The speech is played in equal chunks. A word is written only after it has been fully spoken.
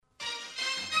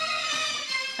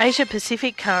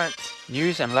Asia-Pacific Currents.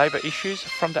 News and labour issues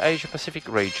from the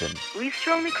Asia-Pacific region. We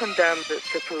strongly condemn the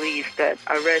police that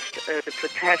arrest the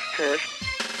protesters.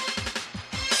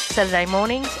 Saturday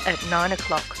mornings at 9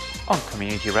 o'clock. On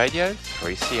Community Radio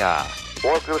 3CR.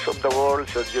 Workers of the world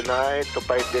should unite to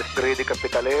fight this greedy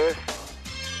capitalists.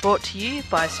 Brought to you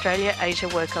by Australia Asia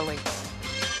Worker Links.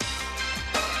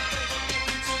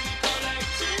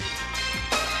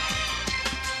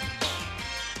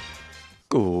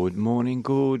 Good morning,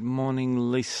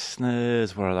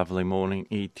 listeners. What a lovely morning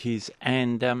it is.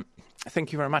 And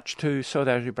thank you very much to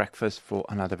Solidarity Breakfast for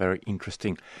another very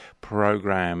interesting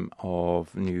program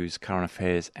of news, current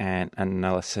affairs and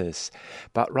analysis.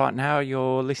 But right now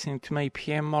you're listening to me,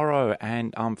 PM Morrow,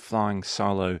 and I'm flying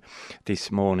solo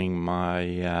this morning.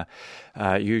 My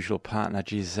usual partner,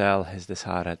 Giselle, has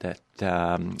decided that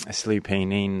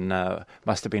sleeping in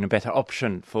must have been a better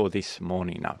option for this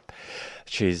morning. No,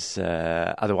 she's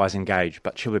otherwise engaged,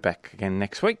 but she'll be back again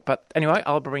next week. But anyway,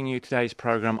 I'll bring you today's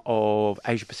program of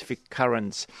Asia Pacific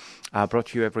Currents, brought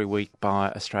to you every week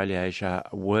by Australia Asia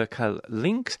Worker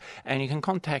Links, and you can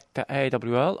contact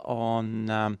AAWL on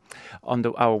the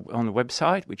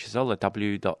website, which is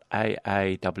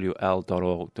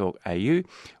www.aawl.org.au.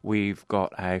 We've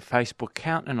got a Facebook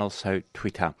account and also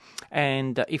Twitter.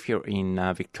 And if you're in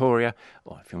Victoria,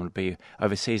 or if you want to be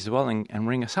overseas as well and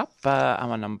ring us up,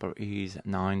 our number is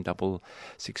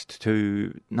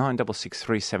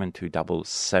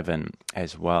 96637277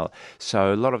 as well.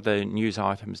 So a lot of the news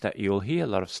items that you'll hear, a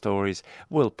lot of stories,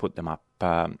 we'll put them up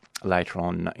later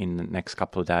on in the next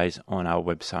couple of days on our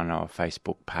website and our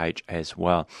Facebook page as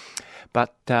well.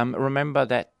 But remember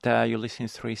that you're listening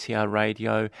to 3CR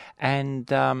Radio, and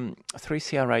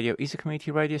 3CR Radio is a community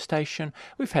radio station.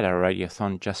 We've had our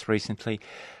radiothon just recently.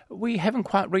 We haven't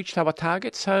quite reached our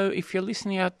target, so if you're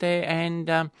listening out there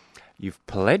and you've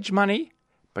pledged money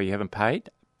but you haven't paid,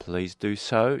 please do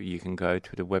so. You can go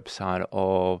to the website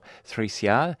of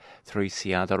 3CR,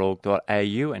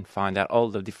 3cr.org.au, and find out all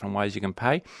the different ways you can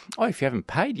pay. Or if you haven't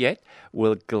paid yet,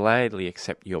 we'll gladly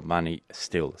accept your money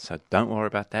still. So don't worry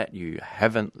about that. You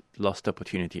haven't lost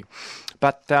opportunity.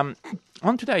 But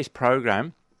on today's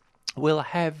program, we'll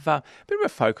have a bit of a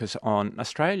focus on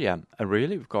Australia,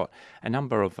 really. We've got a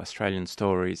number of Australian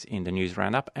stories in the news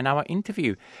roundup, and our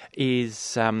interview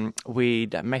is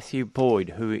with Matthew Boyd,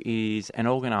 who is an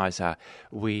organiser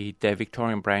with the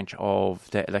Victorian branch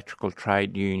of the Electrical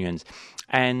Trade Unions.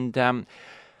 And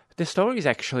the story is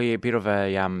actually a bit of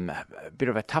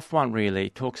a tough one, really.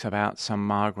 It talks about some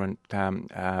migrant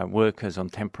workers on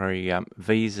temporary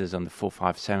visas, on the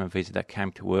 457 visa, that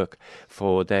came to work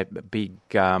for their big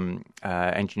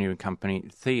engineering company,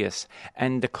 Theus,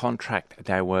 and the contract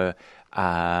they were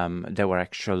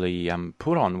actually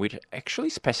put on, which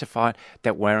actually specified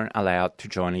that weren't allowed to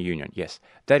join a union. Yes,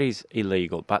 that is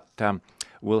illegal, but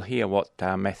we'll hear what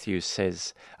Matthew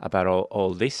says about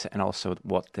all this, and also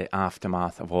what the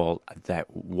aftermath of all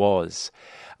that was.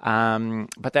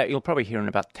 But that you'll probably hear in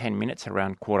about 10 minutes,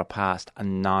 around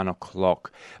 9:15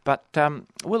 o'clock. But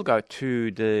we'll go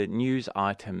to the news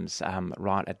items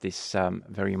right at this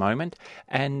very moment.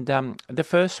 And the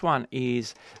first one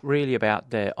is really about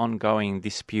the ongoing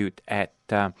dispute at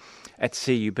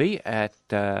CUB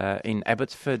in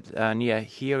Abbotsford, near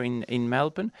here in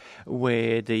Melbourne,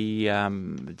 where the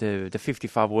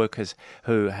 55 workers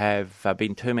who have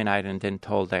been terminated and then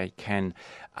told they can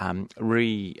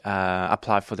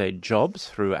apply for their jobs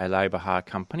through a labour hire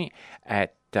company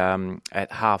at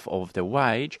half of the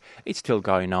wage. It's still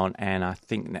going on, and I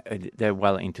think they're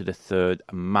well into the third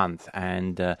month.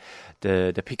 And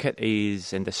the picket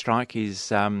is, and the strike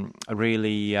is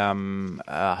really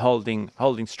holding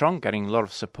strong, getting a lot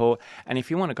of support. And if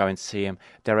you want to go and see them,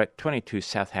 they're at 22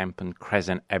 Southampton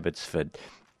Crescent, Abbotsford.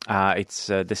 It's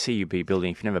the CUB building.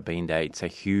 If you've never been there, it's a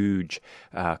huge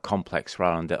complex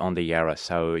right on the Yarra,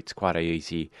 so it's quite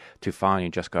easy to find. You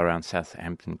just go around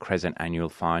Southampton Crescent and you'll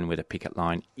find where the picket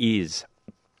line is.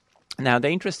 Now, the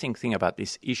interesting thing about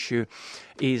this issue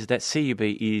is that CUB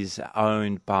is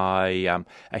owned by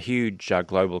a huge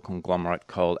global conglomerate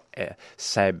called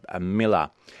SABMiller.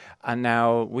 And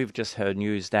now we've just heard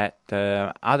news that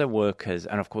other workers,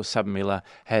 and of course SABMiller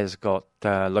has got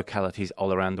localities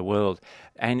all around the world.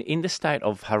 And in the state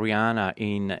of Haryana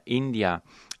in India,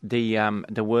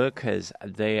 the workers,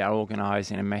 they are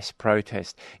organising a mass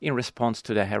protest in response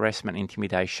to the harassment,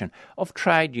 intimidation of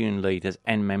trade union leaders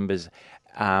and members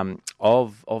of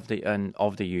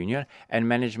the union, and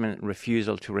management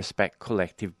refusal to respect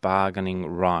collective bargaining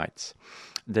rights.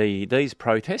 these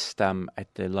protests at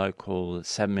the local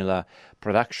Sabmiller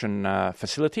production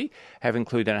facility have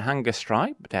included a hunger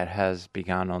strike that has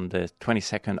begun on the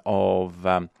 22nd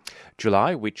of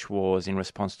July, which was in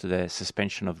response to the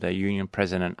suspension of the union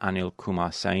president Anil Kumar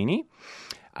Saini.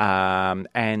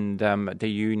 The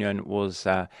union was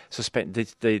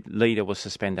suspended. The leader was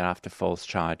suspended after false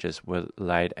charges were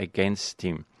laid against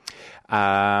him.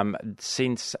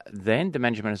 Since then, the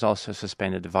management has also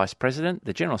suspended the vice president,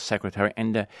 the general secretary,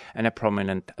 and a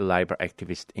prominent Labor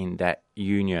activist in that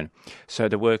union. So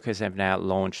the workers have now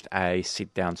launched a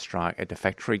sit-down strike at the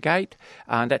factory gate,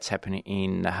 and that's happening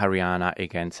in Haryana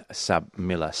against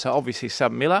Sabmiller. So obviously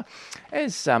Sabmiller,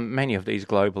 as many of these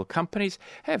global companies,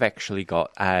 have actually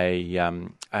got a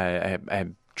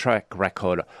track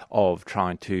record of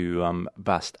trying to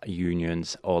bust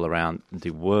unions all around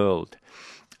the world.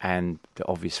 And the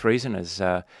obvious reason, as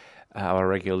our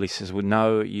regular listeners would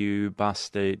know, you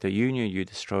bust the union, you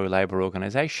destroy a labour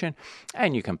organisation,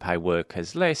 and you can pay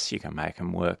workers less, you can make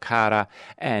them work harder,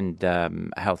 and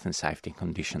health and safety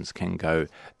conditions can go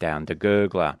down the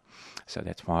gurgler. So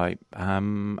that's why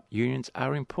unions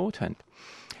are important.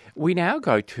 We now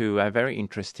go to a very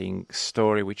interesting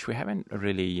story which we haven't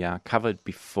really covered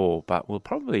before, but we'll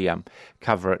probably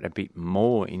cover it a bit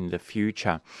more in the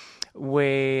future,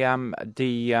 where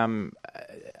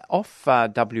off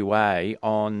WA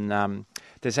on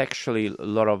there's actually a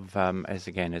lot of,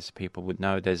 as people would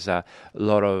know, there's a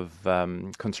lot of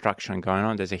construction going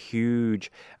on. There's a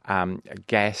huge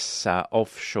gas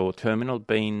offshore terminal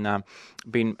being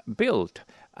built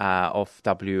off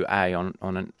WA on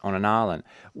an island.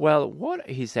 Well, what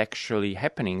is actually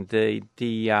happening? The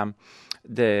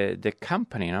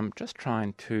company, and I'm just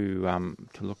trying to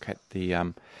look at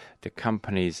the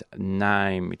company's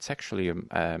name. It's actually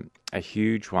a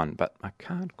huge one, but I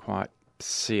can't quite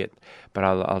see it. But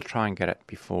I'll try and get it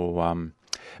before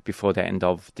the end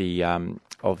of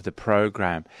the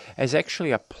program. Has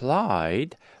actually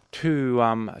applied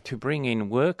to bring in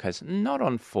workers not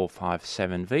on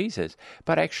 457 visas,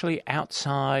 but actually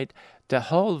outside the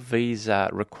whole visa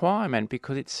requirement,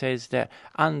 because it says that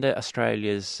under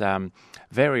Australia's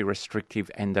very restrictive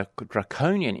and the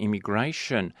draconian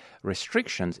immigration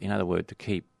restrictions, in other words, to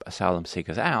keep asylum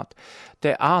seekers out,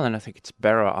 the island, I think it's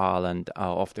Barrow Island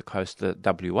off the coast of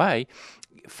WA,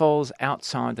 falls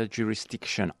outside the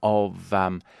jurisdiction of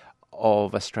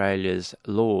Australia's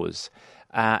laws.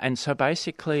 And so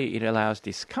basically it allows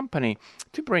this company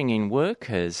to bring in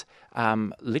workers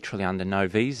literally under no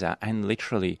visa, and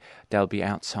literally they'll be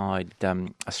outside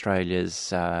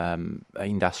Australia's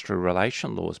industrial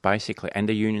relation laws, basically. And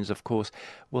the unions, of course,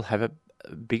 will have a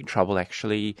big trouble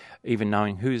actually even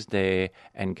knowing who's there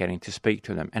and getting to speak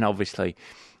to them. And obviously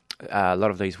a lot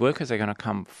of these workers are going to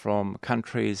come from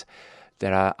countries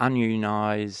that are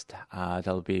unionised.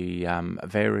 They'll be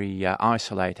very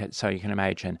isolated, so you can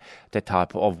imagine the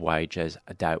type of wages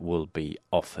that will be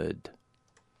offered.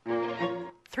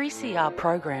 3CR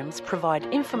programs provide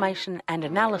information and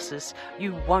analysis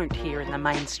you won't hear in the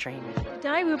mainstream.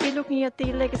 Today we'll be looking at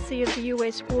the legacy of the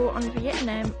US war on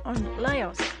Vietnam, on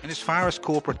Laos. And as far as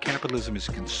corporate capitalism is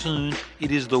concerned,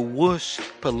 it is the worst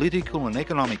political and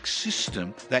economic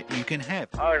system that you can have.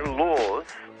 Our laws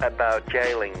about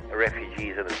jailing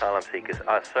refugees and asylum seekers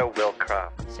are so well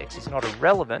crafted. Sex is not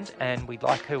irrelevant, and we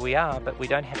like who we are, but we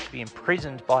don't have to be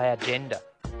imprisoned by our gender.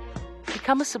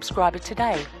 Become a subscriber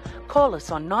today. Call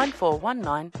us on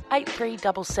 9419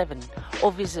 8377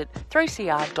 or visit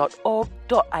 3cr.org.au.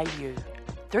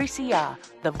 3CR,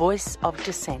 the voice of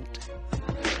dissent.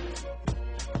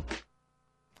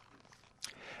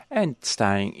 And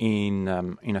staying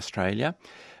in Australia,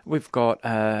 we've got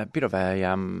a bit of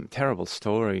a terrible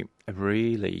story,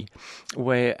 really,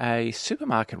 where a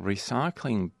supermarket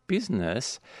recycling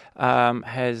business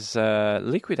has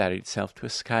liquidated itself to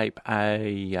escape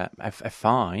a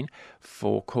fine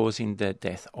for causing the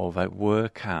death of a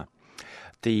worker.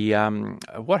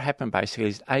 What happened basically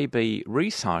is AB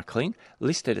Recycling,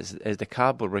 listed as the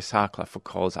cardboard recycler for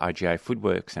Coles, IGA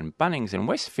Foodworks and Bunnings and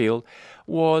Westfield,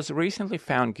 was recently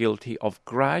found guilty of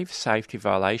grave safety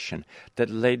violation that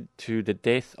led to the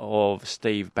death of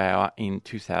Steve Bauer in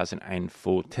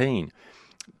 2014.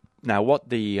 Now, what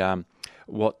the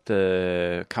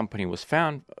company was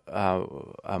found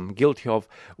guilty of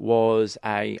was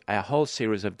a whole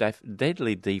series of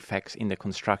deadly defects in the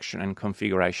construction and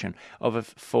configuration of a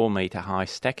 4-metre high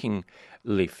stacking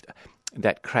lift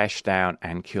that crashed down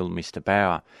and killed Mr.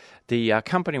 Bauer. The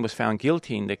company was found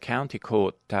guilty in the county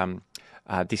court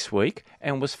this week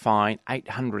and was fined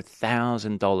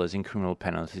 $800,000 in criminal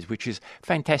penalties, which is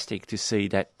fantastic to see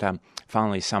that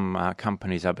finally some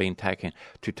companies are being taken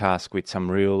to task with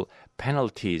some real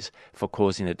penalties for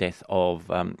causing the death of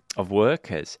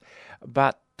workers.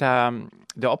 But the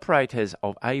operators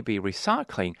of AB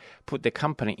Recycling put the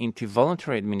company into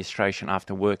voluntary administration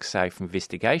after WorkSafe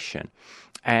investigation,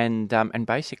 and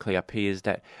basically appears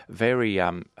that very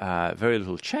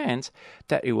little chance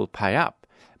that it will pay up.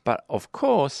 But of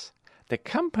course, the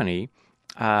company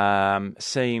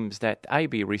seems that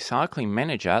AB Recycling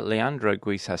manager Leandro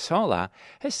Guisasola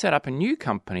has set up a new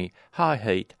company, High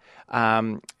Heat,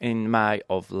 in May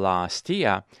of last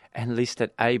year, and listed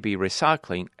AB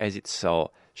Recycling as its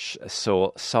sole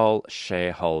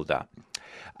shareholder.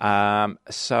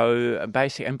 So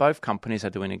basically, and both companies are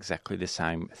doing exactly the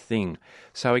same thing.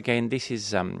 So again, this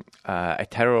is a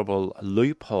terrible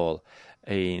loophole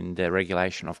in the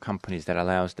regulation of companies that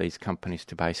allows these companies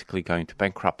to basically go into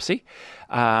bankruptcy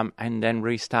and then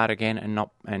restart again and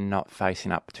not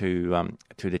facing up to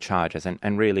the charges.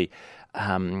 And really,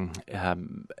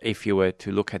 if you were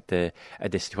to look at the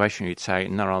situation, you'd say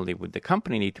not only would the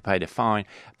company need to pay the fine,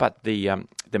 but the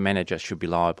manager should be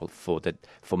liable for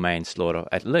manslaughter,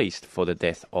 at least for the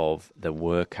death of the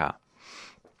worker.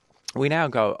 We now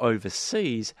go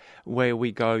overseas, where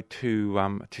we go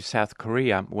to South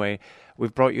Korea, where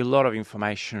we've brought you a lot of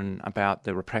information about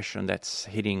the repression that's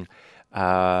hitting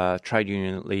trade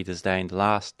union leaders there in the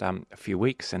last few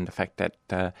weeks, and the fact that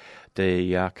the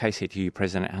KCTU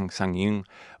president Hang Sang-yoon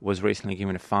was recently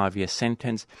given a 5-year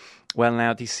sentence. Well,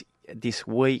 now this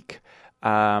week,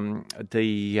 the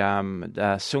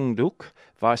Sung-duk,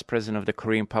 vice president of the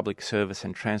Korean Public Service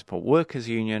and Transport Workers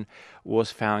Union,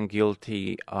 was found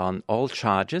guilty on all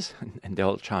charges, and the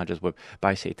old charges were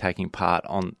basically taking part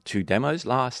on two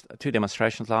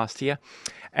demonstrations last year,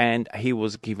 and he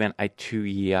was given a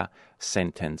 2-year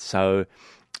sentence. So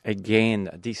again,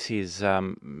 this is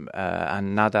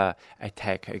another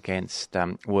attack against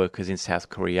workers in South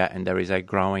Korea, and there is a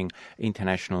growing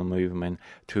international movement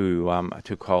to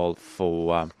call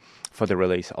for the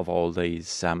release of all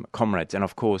these comrades. And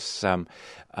of course, in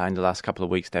the last couple of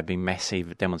weeks, there have been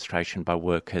massive demonstrations by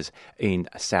workers in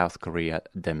South Korea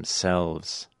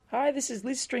themselves. Hi, this is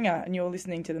Liz Stringer, and you're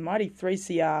listening to the mighty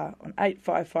 3CR on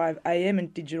 855 AM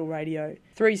and digital radio,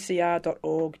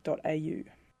 3cr.org.au.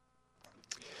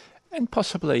 And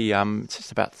possibly it's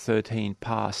just about 13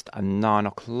 past 9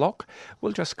 o'clock.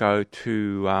 We'll just go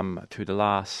to the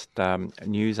last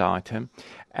news item,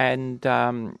 and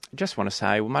just want to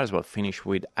say we might as well finish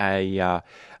with a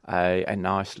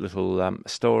nice little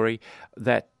story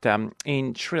that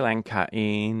in Sri Lanka,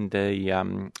 in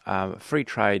the free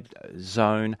trade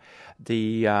zone,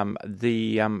 the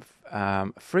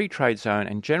Free Trade Zone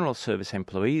and General Service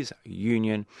Employees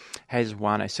Union has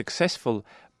won a successful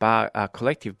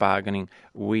collective bargaining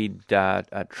with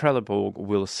Trelleborg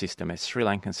Wheel System, a Sri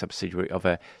Lankan subsidiary of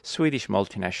a Swedish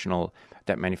multinational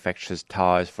that manufactures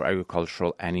tyres for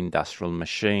agricultural and industrial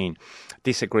machine.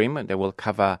 This agreement that will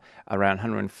cover around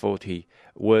 140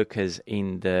 workers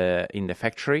in the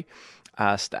factory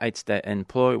states that an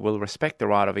employer will respect the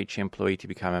right of each employee to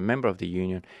become a member of the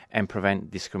union and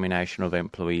prevent discrimination of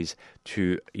employees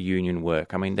to union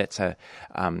work. I mean, that's I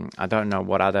don't know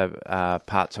what other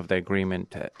parts of the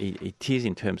agreement it is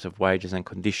in terms of wages and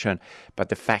condition, but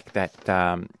the fact that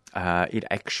it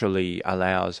actually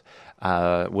allows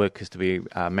workers to be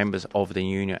members of the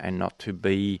union and not to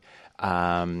be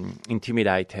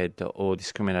intimidated or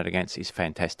discriminated against is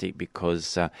fantastic,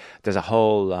 because there's a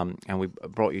whole, and we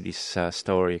brought you this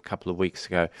story a couple of weeks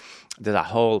ago, there's a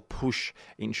whole push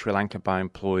in Sri Lanka by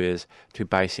employers to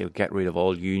basically get rid of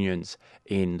all unions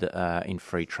in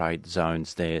free trade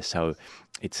zones there. So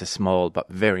it's a small but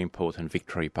very important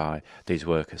victory by these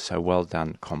workers. So well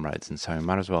done, comrades. And so we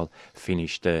might as well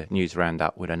finish the news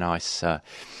roundup with a nice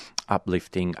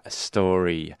uplifting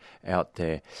story out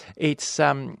there. It's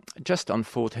just on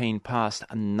 14 past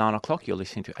 9 o'clock. You're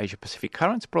listening to Asia Pacific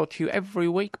Currents, brought to you every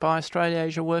week by Australia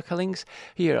Asia Worker Links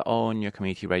here on your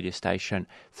community radio station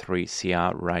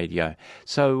 3CR Radio.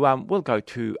 So we'll go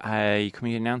to a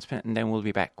community announcement, and then we'll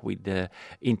be back with the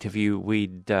interview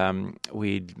with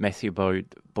Matthew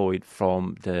Boyd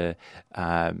from the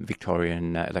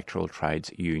Victorian Electoral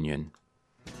Trades Union.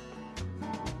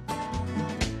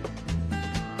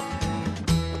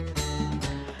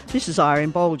 This is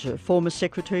Irene Bolger, former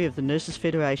Secretary of the Nurses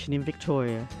Federation in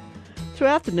Victoria.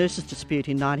 Throughout the nurses' dispute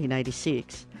in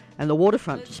 1986, and the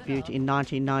waterfront dispute in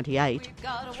 1998,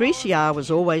 3CR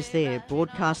was always there,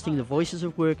 broadcasting the voices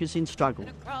of workers in struggle.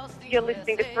 You're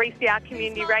listening to 3CR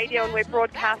Community Radio, and we're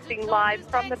broadcasting live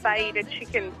from the Beta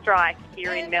Chicken Strike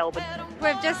here in Melbourne.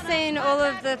 We've just seen all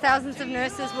of the thousands of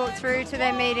nurses walk through to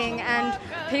their meeting and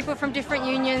people from different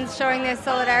unions showing their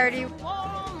solidarity.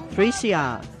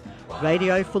 3CR,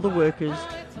 radio for the workers,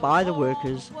 by the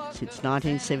workers, since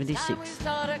 1976.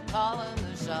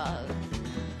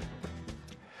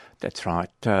 That's right,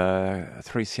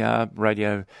 3CR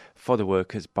radio for the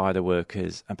workers, by the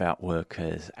workers, about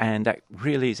workers. And that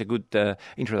really is a good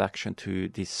introduction to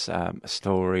this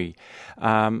story.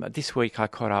 This week I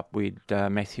caught up with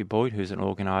Matthew Boyd, who's an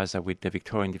organiser with the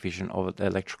Victorian Division of the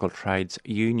Electrical Trades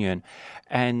Union.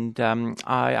 And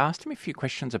I asked him a few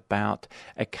questions about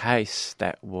a case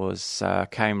that was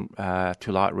came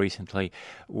to light recently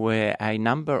where a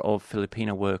number of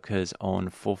Filipino workers on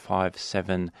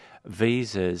 457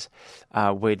 visas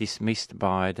were dismissed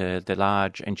by the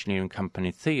large engineering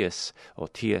company TIAS, or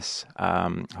TIAS,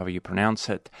 however you pronounce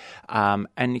it, and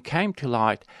it came to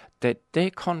light that their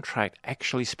contract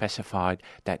actually specified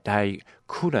that they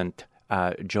couldn't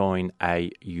join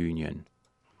a union.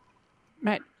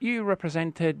 Matt, you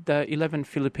represented 11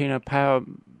 Filipino power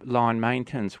line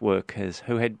maintenance workers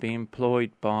who had been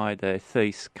employed by the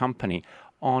TIAS company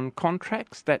on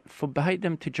contracts that forbade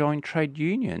them to join trade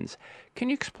unions. Can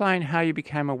you explain how you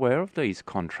became aware of these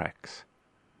contracts?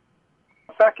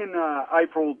 Back in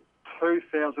April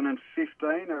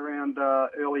 2015, around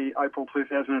early April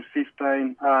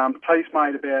 2015, TIAS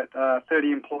made about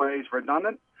 30 employees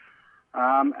redundant.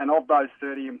 And of those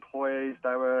 30 employees,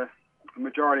 the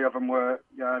majority of them were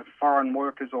foreign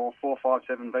workers or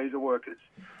 457 visa workers.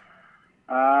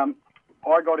 I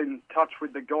got in touch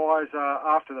with the guys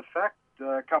after the fact.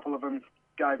 A couple of them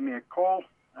gave me a call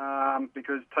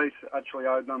because TIAS actually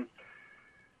owed them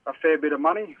a fair bit of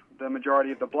money, the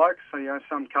majority of the blokes, so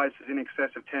some cases in excess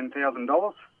of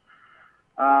 $10,000.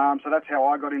 So that's how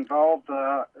I got involved.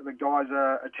 The guys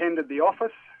attended the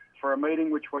office for a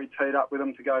meeting which we teed up with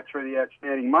them to go through the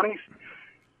outstanding monies.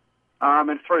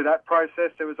 And through that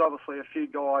process, there was obviously a few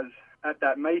guys at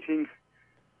that meeting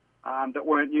that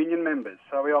weren't union members.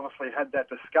 So we obviously had that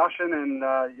discussion and,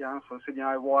 so I said,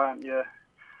 why aren't you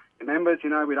members?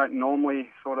 We don't normally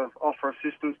sort of offer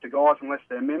assistance to guys unless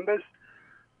they're members.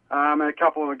 And a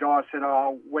couple of the guys said,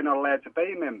 we're not allowed to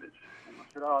be members. And I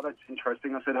said, that's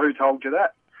interesting. I said, who told you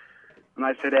that? And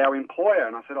they said, our employer.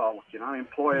 And I said,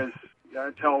 employers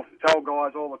tell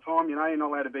guys all the time, you're not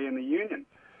allowed to be in the union.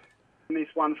 And this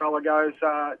one fella goes,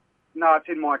 no, it's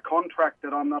in my contract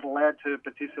that I'm not allowed to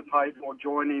participate or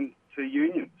join into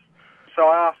unions. So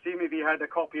I asked him if he had a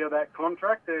copy of that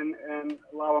contract, and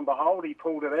lo and behold, he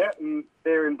pulled it out, and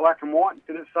there in black and white,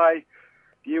 did it say,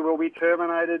 you will be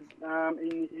terminated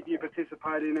if you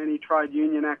participate in any trade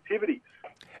union activities.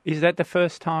 Is that the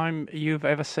first time you've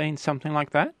ever seen something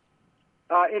like that?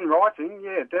 In writing,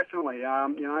 yeah, definitely.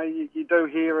 You do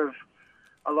hear of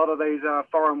a lot of these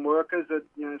foreign workers that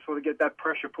sort of get that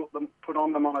pressure put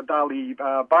on them on a daily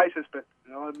basis, but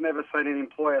I've never seen an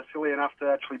employer silly enough to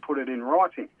actually put it in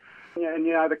writing. And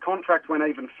the contract went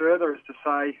even further, as to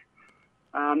say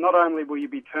not only will you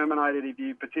be terminated if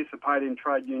you participate in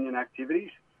trade union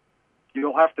activities,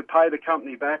 you'll have to pay the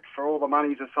company back for all the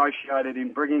monies associated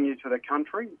in bringing you to the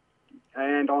country,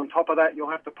 and on top of that,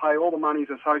 you'll have to pay all the monies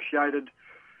associated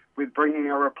with bringing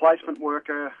a replacement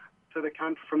worker to the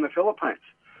country from the Philippines.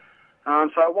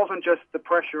 So it wasn't just the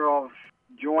pressure of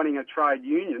joining a trade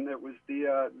union, it was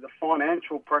the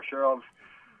financial pressure of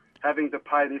having to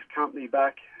pay this company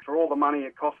back for all the money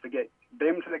it cost to get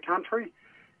them to the country,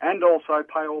 and also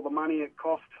pay all the money it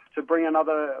cost to bring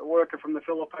another worker from the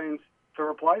Philippines to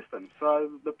replace them. So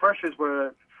the pressures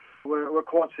were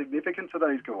quite significant to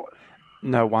these guys.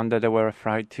 No wonder they were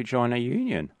afraid to join a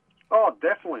union. Oh,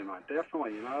 definitely, mate,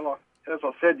 definitely. As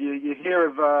I said, you hear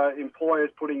of employers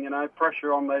putting,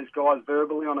 pressure on these guys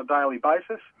verbally on a daily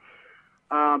basis,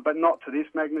 but not to this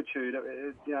magnitude.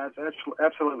 It's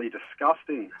absolutely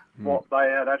disgusting what they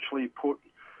had actually put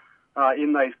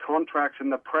in these contracts,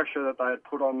 and the pressure that they had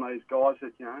put on these guys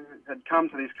that, had come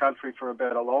to this country for a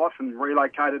better life and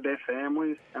relocated their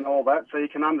families and all that. So you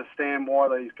can understand why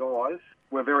these guys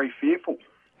were very fearful.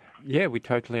 Yeah, we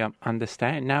totally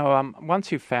understand. Now,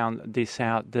 once you found this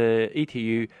out, the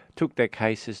ETU took their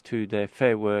cases to the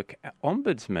Fair Work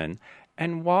Ombudsman,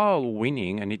 and while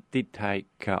winning, and it did take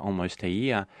almost a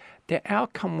year, the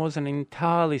outcome wasn't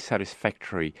entirely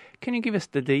satisfactory. Can you give us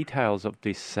the details of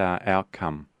this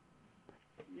outcome?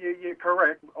 You're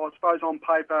correct. I suppose on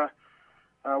paper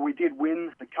we did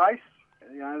win the case.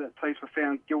 The police were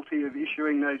found guilty of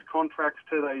issuing these contracts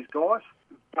to these guys.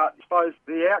 But I suppose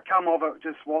the outcome of it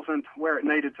just wasn't where it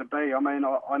needed to be. I mean,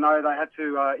 I know they had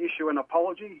to issue an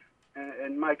apology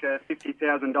and make a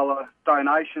 $50,000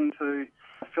 donation to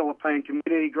a Philippine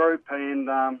community group, and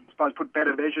I suppose put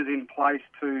better measures in place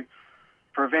to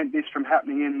prevent this from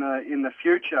happening in the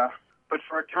future. But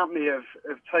for a company of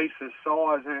Thiess's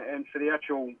size and for the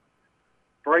actual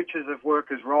breaches of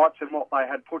workers' rights and what they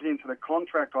had put into the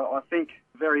contract, I think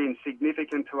very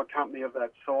insignificant to a company of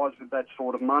that size with that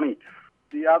sort of money.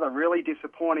 The other really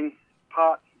disappointing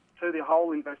part to the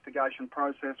whole investigation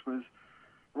process was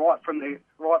right from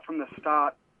the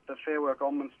start, the Fair Work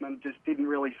Ombudsman just didn't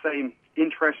really seem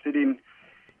interested in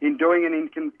doing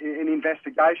an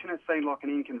investigation. It seemed like an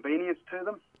inconvenience to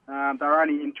them. They're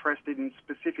only interested in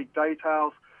specific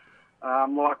details,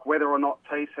 like whether or not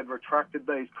Thiess had retracted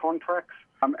these contracts,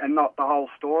 and not the whole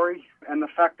story. And the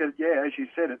fact that, yeah, as you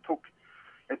said, it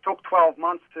took 12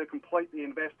 months to complete the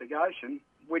investigation,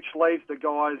 which leaves the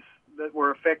guys that were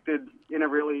affected in a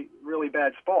really, really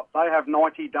bad spot. They have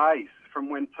 90 days from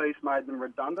when Thiess made them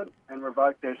redundant and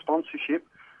revoked their sponsorship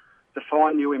to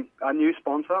find a new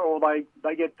sponsor, or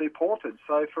they get deported.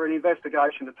 So for an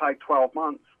investigation to take 12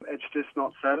 months, it's just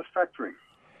not satisfactory.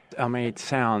 I mean, it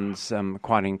sounds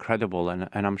quite incredible, and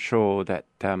I'm sure that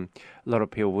a lot of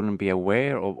people wouldn't be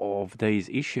aware of these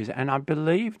issues. And I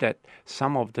believe that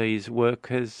some of these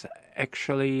workers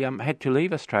actually had to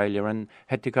leave Australia and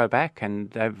had to go back,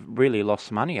 and they've really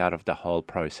lost money out of the whole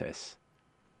process.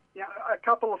 Yeah, a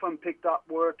couple of them picked up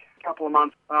work a couple of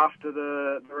months after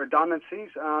the redundancies,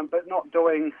 but not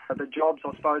doing the jobs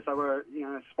I suppose they were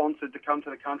sponsored to come to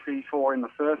the country for in the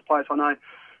first place. I know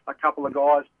a couple of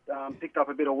guys picked up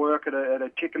a bit of work at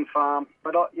a chicken farm.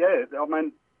 But,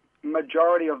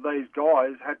 majority of these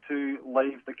guys had to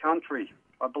leave the country.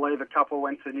 I believe a couple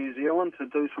went to New Zealand to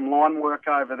do some line work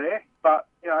over there. But,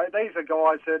 these are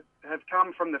guys that have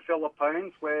come from the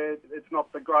Philippines, where it's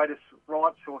not the greatest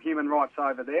rights or human rights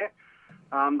over there.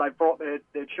 They've brought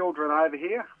their children over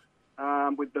here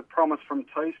with the promise from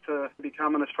Thiess to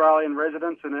become an Australian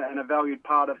resident and a valued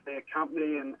part of their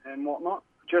company and whatnot,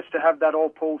 just to have that all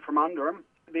pulled from under them.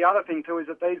 The other thing too is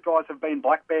that these guys have been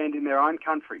black banned in their own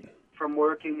country from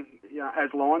working as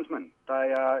linesmen.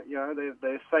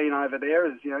 They're seen over there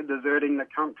as deserting the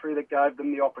country that gave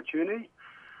them the opportunity.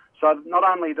 So not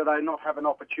only do they not have an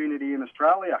opportunity in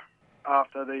Australia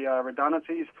after the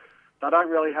redundancies, they don't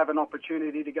really have an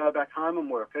opportunity to go back home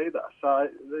and work either. So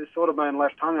they're sort of been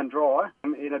left hung and dry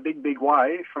in a big, big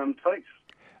way from Thiess.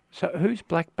 So who's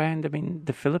black banned them in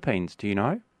the Philippines, do you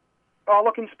know? Oh,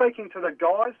 look, in speaking to the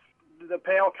guys, the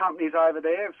power companies over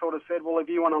there have sort of said, well, if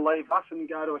you want to leave us and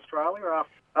go to Australia,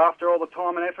 after all the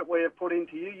time and effort we have put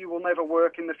into you, you will never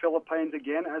work in the Philippines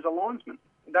again as a linesman.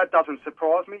 That doesn't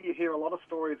surprise me. You hear a lot of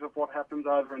stories of what happens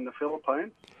over in the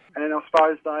Philippines, and I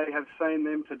suppose they have seen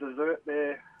them to desert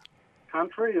their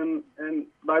country and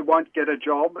they won't get a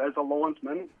job as a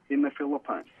linesman in the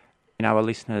Philippines. Our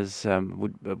listeners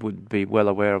would be well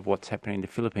aware of what's happening in the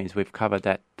Philippines. We've covered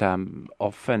that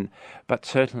often, but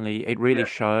certainly it really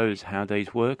shows how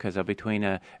these workers are between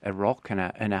a rock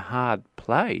and a hard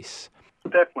place.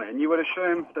 Definitely, and you would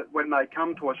assume that when they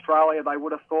come to Australia, they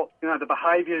would have thought, the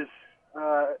behaviours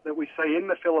that we see in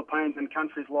the Philippines and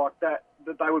countries like that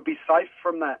they would be safe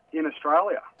from that in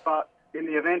Australia. But in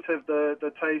the event of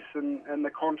the Thiess and the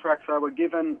contracts they were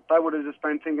given, they would have just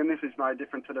been thinking this is no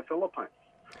different to the Philippines.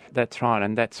 That's right,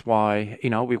 and that's why,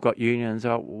 we've got unions,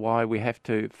 why we have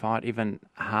to fight even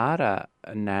harder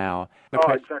now.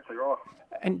 Exactly right.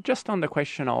 And just on the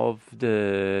question of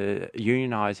the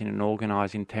unionising and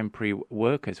organising temporary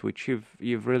workers, which you've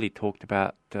really talked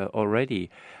about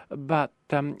already, but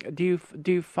do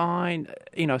you find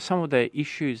some of the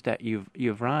issues that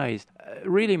you've raised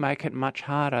really make it much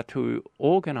harder to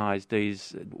organise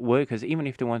these workers, even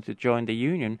if they want to join the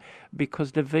union,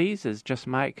 because the visas just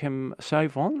make them so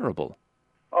vulnerable?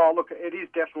 Oh, look, it is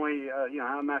definitely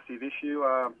a massive issue.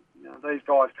 These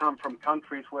guys come from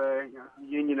countries where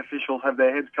union officials have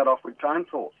their heads cut off with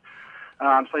chainsaws.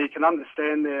 So you can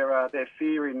understand their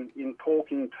fear in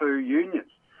talking to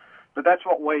unions. But that's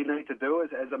what we need to do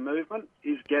as a movement,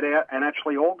 is get out and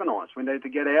actually organise. We need to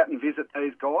get out and visit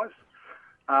these guys,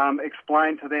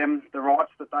 explain to them the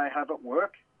rights that they have at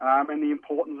work and the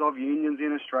importance of unions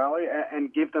in Australia,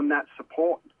 and give them that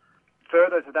support.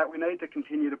 Further to that, we need to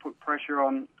continue to put pressure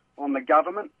on the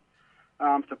government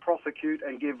to prosecute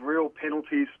and give real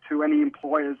penalties to any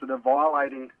employers that are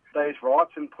violating these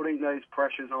rights and putting these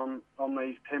pressures on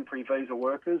these temporary visa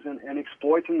workers and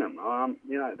exploiting them.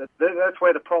 That's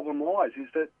where the problem lies, is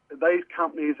that these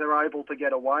companies are able to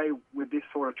get away with this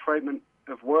sort of treatment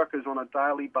of workers on a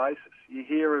daily basis. You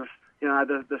hear of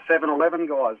the 7-Eleven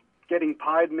guys getting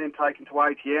paid and then taken to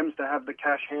ATMs to have the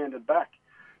cash handed back.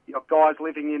 You've got guys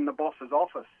living in the boss's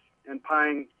office and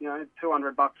paying,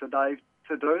 $200 a day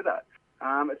to do that.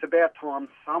 It's about time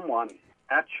someone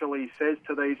actually says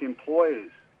to these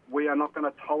employers, we are not going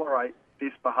to tolerate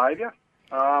this behaviour,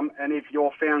 and if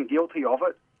you're found guilty of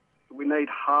it, we need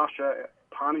harsher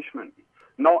punishment.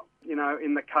 Not,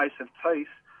 in the case of Tees,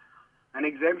 an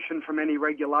exemption from any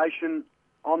regulation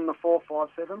on the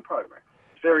 457 program.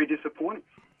 It's very disappointing.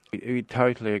 We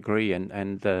totally agree,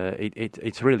 and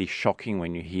it's really shocking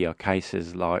when you hear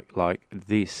cases like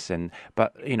this.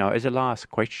 But as a last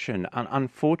question,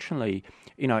 unfortunately,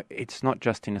 it's not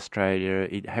just in Australia.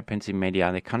 It happens in many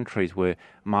other countries where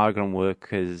migrant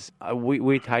workers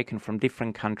we're taken from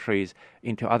different countries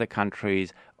into other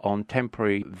countries on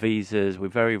temporary visas. We're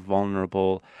very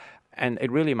vulnerable. And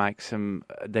it really makes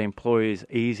the employers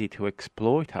easy to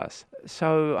exploit us.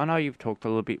 So I know you've talked a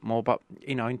little bit more, but,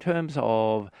 in terms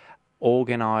of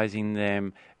organising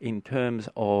them, in terms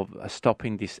of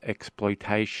stopping this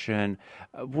exploitation,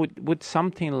 would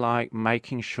something like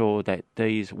making sure that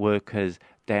these workers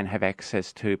then have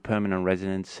access to permanent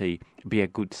residency be a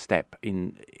good step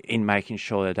in making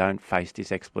sure they don't face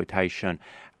this exploitation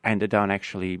and they don't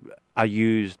actually are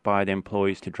used by the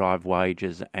employees to drive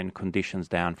wages and conditions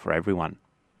down for everyone?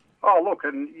 Oh, look,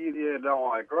 and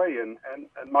I agree. And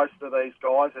most of these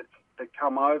guys that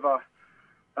come over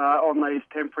on these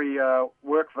temporary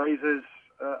work visas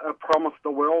are promised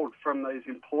the world from these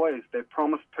employers. They're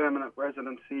promised permanent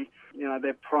residency.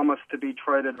 They're promised to be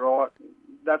treated right.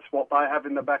 That's what they have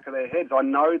in the back of their heads. I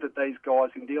know that these guys,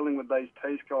 in dealing with these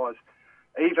Tees guys,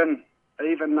 even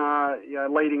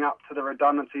leading up to the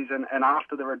redundancies and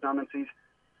after the redundancies,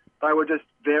 they were just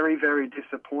very, very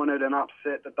disappointed and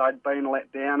upset that they'd been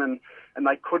let down, and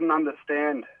they couldn't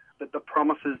understand that the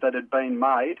promises that had been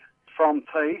made from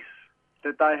Tees,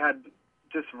 that they had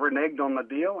just reneged on the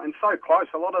deal, and so close.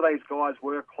 A lot of these guys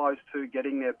were close to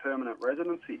getting their permanent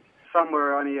residency. Some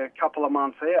were only a couple of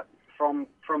months out from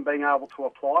being able to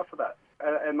apply for that.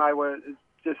 And they were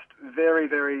just very,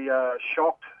 very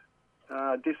shocked,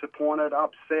 disappointed,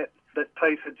 upset that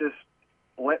Tees had just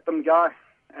let them go,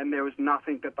 and there was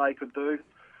nothing that they could do.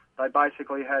 They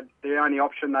basically had, the only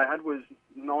option they had was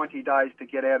 90 days to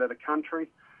get out of the country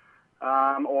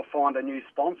or find a new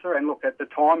sponsor. And look, at the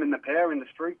time in the power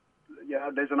industry,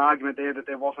 there's an argument there that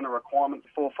there wasn't a requirement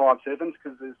for 457s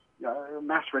because there's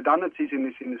mass redundancies in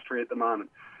this industry at the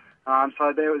moment.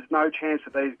 So there was no chance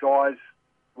that these guys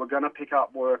were going to pick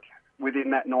up work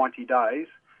within that 90 days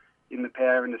in the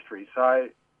power industry. So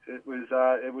it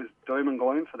was doom and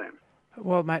gloom for them.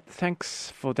 Well, Matt,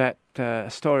 thanks for that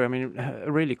story. I mean,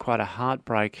 really quite a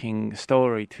heartbreaking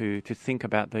story to think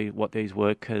about what these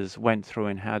workers went through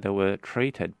and how they were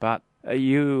treated. But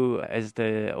you, as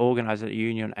the organiser of the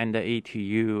union and the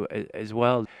ETU as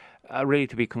well, are really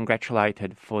to be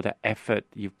congratulated for the effort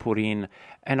you've put in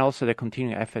and also the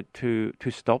continuing effort to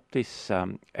stop this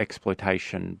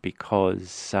exploitation,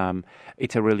 because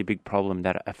it's a really big problem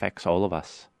that affects all of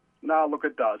us. No, look,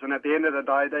 it does. And at the end of the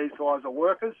day, these guys are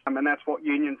workers, and that's what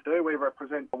unions do. We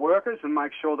represent the workers and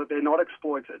make sure that they're not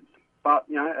exploited. But,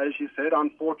 as you said,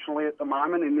 unfortunately at the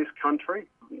moment in this country,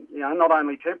 not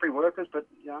only temporary workers, but,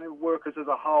 workers as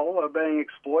a whole are being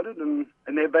exploited and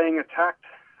they're being attacked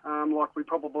like we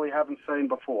probably haven't seen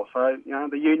before. So,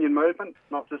 the union movement,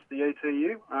 not just the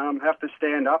ETU, have to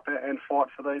stand up and fight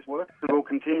for these workers, and we'll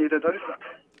continue to do so.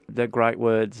 The great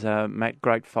words, Matt,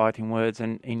 great fighting words,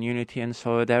 and in unity and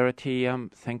solidarity,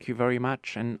 thank you very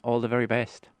much and all the very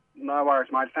best. No worries,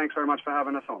 mate. Thanks very much for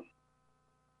having us on.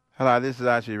 Hello, this is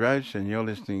Archie Roach, and you're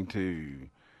listening to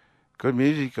good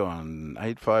music on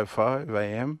 855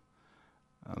 AM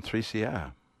on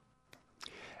 3CR.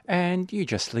 And you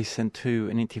just listened to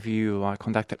an interview I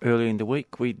conducted earlier in the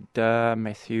week with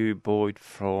Matthew Boyd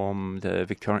from the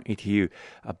Victorian ETU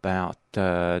about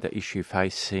the issue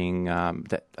facing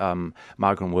that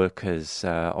migrant workers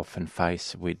often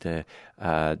face with the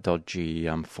dodgy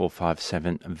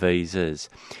 457 visas.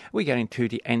 We're getting to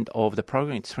the end of the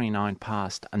program. It's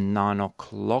 9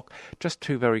 o'clock. Just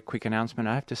two very quick announcements.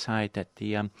 I have to say that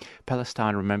the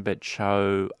Palestine Remembered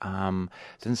show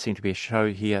doesn't seem to be a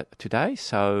show here today,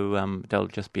 so there'll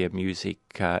just be a music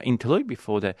interlude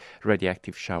before the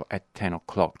Radioactive show at 10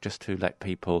 o'clock, just to let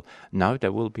people know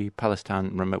there will be Palestine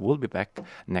Remembered. We'll be back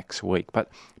next week. But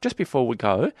just before we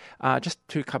go, just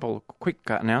two couple of quick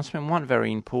announcements. One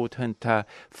very important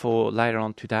for later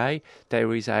on today.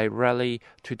 There is a rally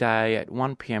today at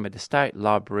 1 p.m. at the State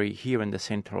Library here in the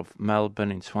centre of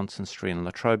Melbourne in Swanston Street and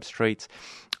Latrobe Streets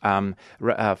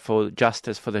for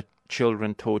justice for the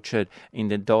children tortured in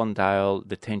the Dondale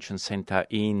Detention Centre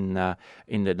in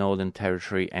the Northern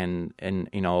Territory and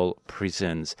in all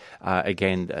prisons.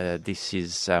 Again, this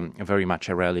is very much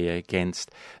a rally against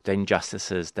the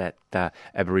injustices that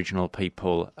Aboriginal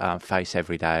people face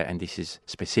every day, and this is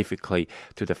specifically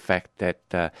to the fact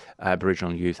that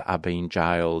Aboriginal youth are being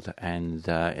jailed and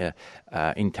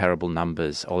in terrible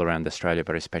numbers all around Australia,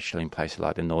 but especially in places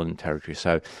like the Northern Territory.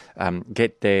 So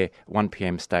get there, 1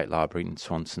 p.m. State Library in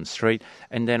Swanston Street.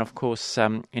 And then, of course,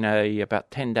 in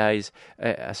about 10 days,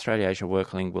 Australia Asia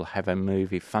Working will have a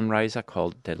movie fundraiser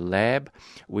called The Lab,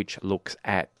 which looks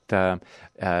at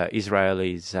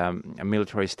Israel's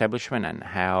military establishment and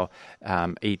how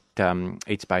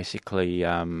it's basically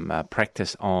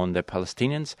practiced on the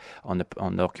Palestinians, on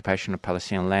the occupation of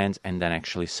Palestinian lands, and then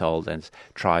actually sold and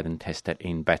tried and tested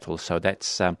in battle. So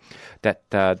that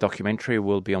documentary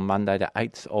will be on Monday, the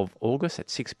 8th of August at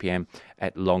 6 p.m.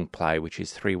 at Long Play, which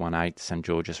is 318 St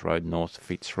George's Road North,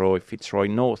 Fitzroy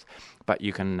North. But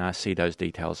you can see those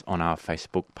details on our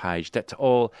Facebook page. That's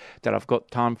all that I've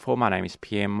got time for. My name is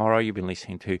PM Morrow. You've been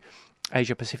listening to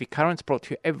Asia Pacific Currents, brought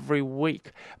to you every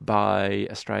week by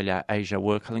Australia Asia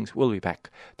Workerlings. We'll be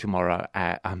back tomorrow.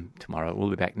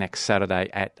 We'll be back next Saturday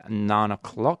at 9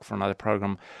 o'clock for another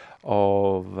program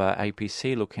of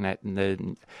APC, looking at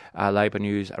the labour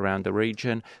news around the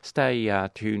region. Stay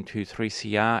tuned to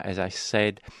 3CR. As I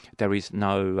said, there is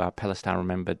no Palestine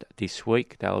Remembered this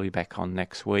week. They'll be back on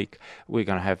next week. We're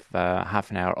going to have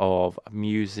half an hour of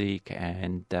music,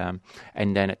 and then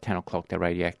at 10 o'clock the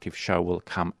Radioactive show will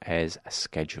come as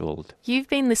scheduled. You've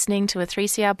been listening to a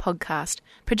 3CR podcast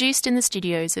produced in the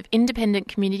studios of independent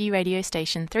community radio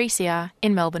station 3CR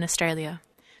in Melbourne, Australia.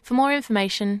 For more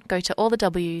information, go to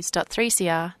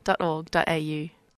allthews.3cr.org.au.